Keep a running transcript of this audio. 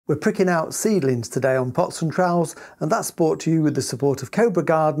We're pricking out seedlings today on Pots and Trowels, and that's brought to you with the support of Cobra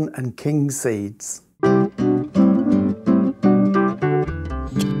Garden and King Seeds.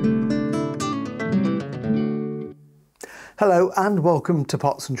 Hello and welcome to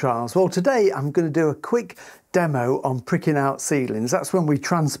Pots and Trowels. Well, today I'm going to do a quick demo on pricking out seedlings. That's when we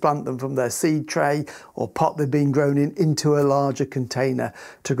transplant them from their seed tray or pot they've been grown in into a larger container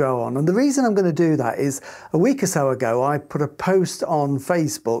to grow on. And the reason I'm going to do that is a week or so ago I put a post on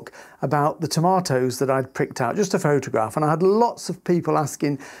Facebook about the tomatoes that I'd pricked out, just a photograph, and I had lots of people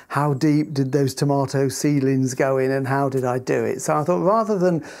asking how deep did those tomato seedlings go in and how did I do it. So I thought rather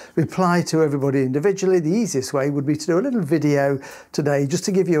than reply to everybody individually, the easiest way would be to do a little video today just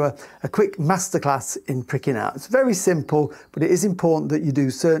to give you a quick masterclass in pricking out. It's very simple, but it is important that you do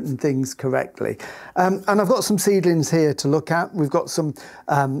certain things correctly. And I've got some seedlings here to look at. We've got some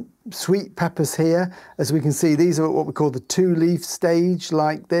sweet peppers here. As we can see, these are what we call the two-leaf stage,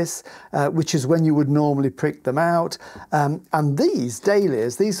 like this, which is when you would normally prick them out. And these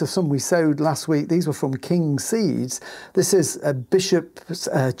dahlias, these are some we sowed last week. These were from King Seeds. This is a Bishop's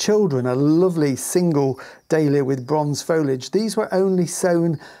Children, a lovely single dahlia with bronze foliage. These were only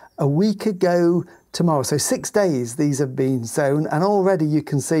sown a week ago tomorrow, so 6 days these have been sown, and already you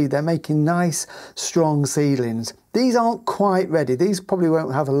can see they're making nice strong seedlings. These aren't quite ready. These probably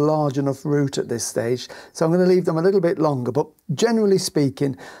won't have a large enough root at this stage, so I'm going to leave them a little bit longer, but generally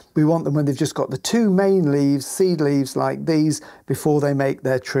speaking we want them when they've just got the two main leaves, seed leaves like these, before they make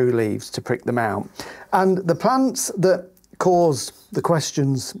their true leaves to prick them out. And the plants that caused the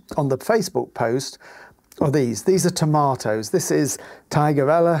questions on the Facebook post are these are tomatoes. This is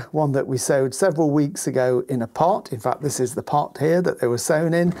Tigerella, one that we sowed several weeks ago in a pot. In fact, this is the pot here that they were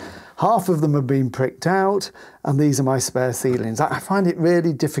sown in. Half of them have been pricked out, and these are my spare seedlings. I find it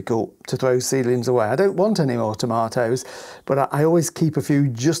really difficult to throw seedlings away. I don't want any more tomatoes, but I always keep a few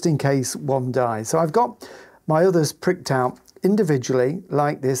just in case one dies. So I've got my others pricked out individually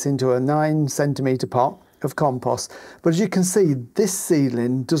like this into a 9cm pot of compost, but as you can see, this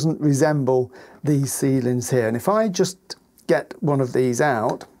seedling doesn't resemble these seedlings here. And if I just get one of these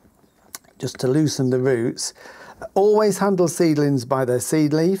out just to loosen the roots, always handle seedlings by their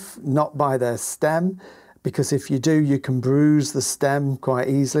seed leaf, not by their stem, because if you do, you can bruise the stem quite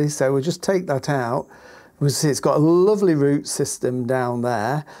easily. So we'll just take that out. We'll see it's got a lovely root system down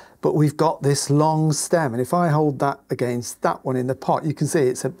there, but we've got this long stem, and if I hold that against that one in the pot, you can see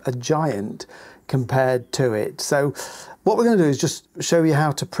it's a giant compared to it. So what we're going to do is just show you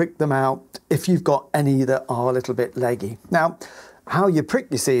how to prick them out if you've got any that are a little bit leggy. Now, how you prick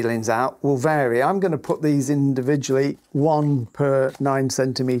your seedlings out will vary. I'm going to put these individually, one per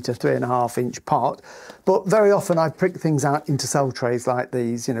 9cm, 3.5-inch pot, but very often I prick things out into cell trays like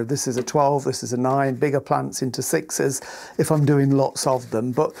these. You know, this is a 12, this is a 9, bigger plants into 6s if I'm doing lots of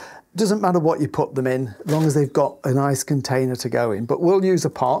them. But it doesn't matter what you put them in, as long as they've got a nice container to go in. But we'll use a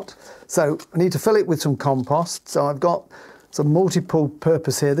pot. So I need to fill it with some compost. So I've got some multiple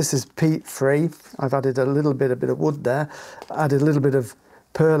purpose here. This is peat-free. I've added a little bit of wood there, added a little bit of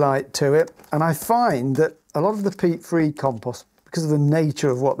perlite to it. And I find that a lot of the peat-free compost, because of the nature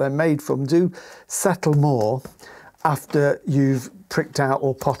of what they're made from, do settle more after you've pricked out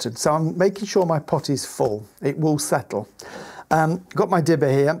or potted. So I'm making sure my pot is full. It will settle. Got my dibber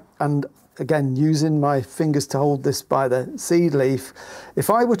here, and again using my fingers to hold this by the seed leaf. If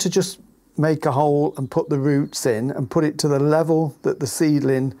I were to just make a hole and put the roots in and put it to the level that the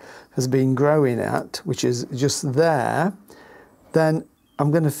seedling has been growing at, which is just there, then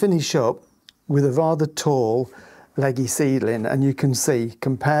I'm going to finish up with a rather tall leggy seedling, and you can see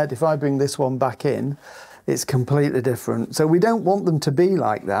compared, if I bring this one back in, it's completely different. So we don't want them to be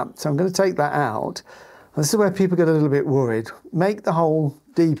like that, so I'm going to take that out. And this is where people get a little bit worried. Make the hole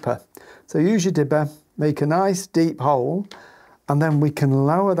deeper. So use your dibber, make a nice deep hole, and then we can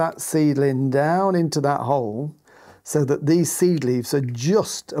lower that seedling down into that hole so that these seed leaves are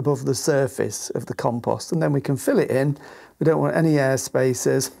just above the surface of the compost, and then we can fill it in. We don't want any air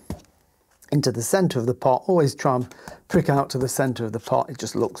spaces. Into the centre of the pot. Always try and prick out to the centre of the pot, it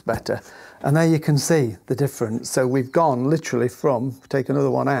just looks better. And there you can see the difference. So we've gone literally from, take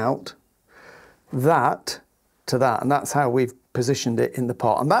another one out, that to that, and that's how we've positioned it in the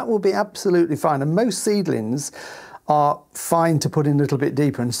pot, and that will be absolutely fine. And most seedlings are fine to put in a little bit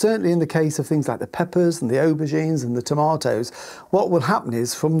deeper, and certainly in the case of things like the peppers and the aubergines and the tomatoes, what will happen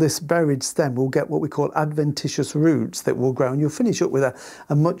is from this buried stem we'll get what we call adventitious roots that will grow, and you'll finish up with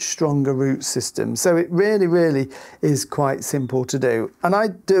a much stronger root system. So it really is quite simple to do, and I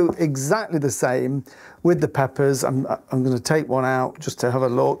do exactly the same with the peppers. I'm going to take one out just to have a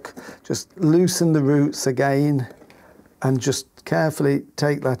look, just loosen the roots again and just carefully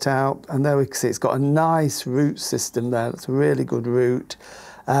take that out, and there we can see it's got a nice root system there. It's a really good root.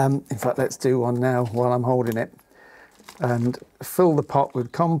 In fact, let's do one now while I'm holding it. And fill the pot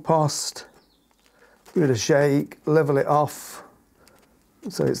with compost, give it a shake, level it off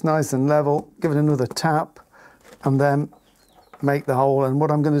so it's nice and level, give it another tap, and then make the hole. And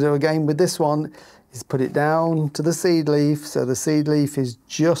what I'm going to do again with this one is put it down to the seed leaf, so the seed leaf is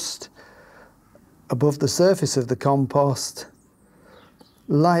just above the surface of the compost,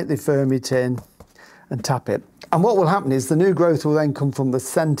 lightly firm it in and tap it. And what will happen is the new growth will then come from the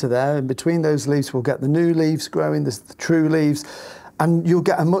centre there, and between those leaves we'll get the new leaves growing, the true leaves, and you'll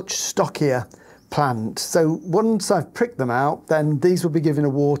get a much stockier plant. So once I've pricked them out, then these will be given a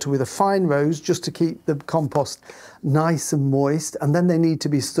water with a fine rose just to keep the compost nice and moist, and then they need to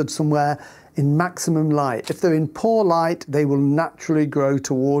be stood somewhere in maximum light. If they're in poor light, they will naturally grow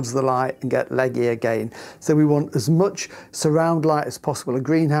towards the light and get leggy again. So we want as much surround light as possible. A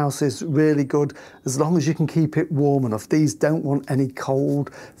greenhouse is really good as long as you can keep it warm enough. These don't want any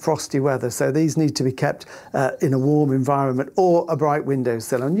cold, frosty weather, so these need to be kept in a warm environment or a bright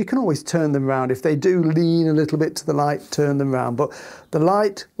windowsill. And you can always turn them around. If they do lean a little bit to the light, turn them around. But the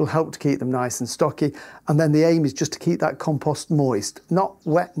light will help to keep them nice and stocky. And then the aim is just to keep that compost moist, not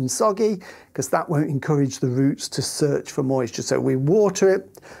wet and soggy, because that won't encourage the roots to search for moisture. So we water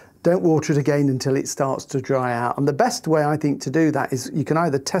it, don't water it again until it starts to dry out. And the best way I think to do that is you can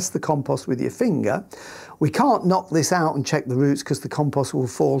either test the compost with your finger. We can't knock this out and check the roots because the compost will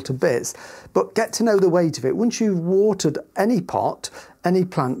fall to bits, but get to know the weight of it. Once you've watered any pot, any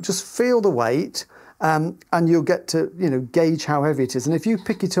plant, just feel the weight. And you'll get to, gauge how heavy it is. And if you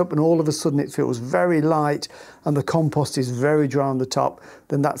pick it up and all of a sudden it feels very light and the compost is very dry on the top,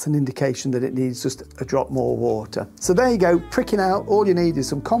 then that's an indication that it needs just a drop more water. So there you go, pricking out. All you need is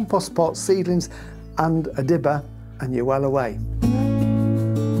some compost pots, seedlings and a dibber, and you're well away.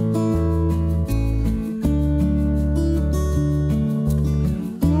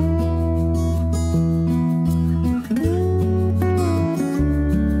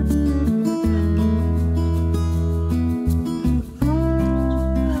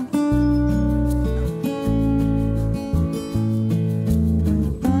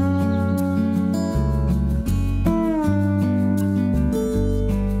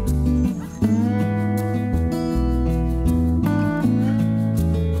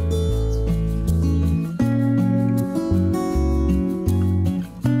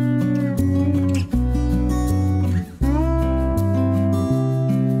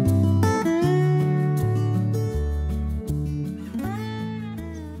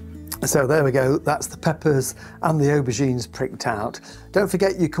 So there we go, that's the peppers and the aubergines pricked out. Don't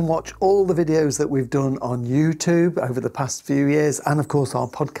forget you can watch all the videos that we've done on YouTube over the past few years, and of course our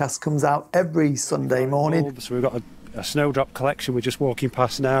podcast comes out every Sunday morning. So we've got a snowdrop collection we're just walking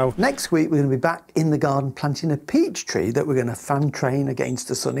past now. Next week we're going to be back in the garden planting a peach tree that we're going to fan train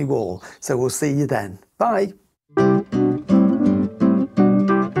against a sunny wall. So we'll see you then. Bye.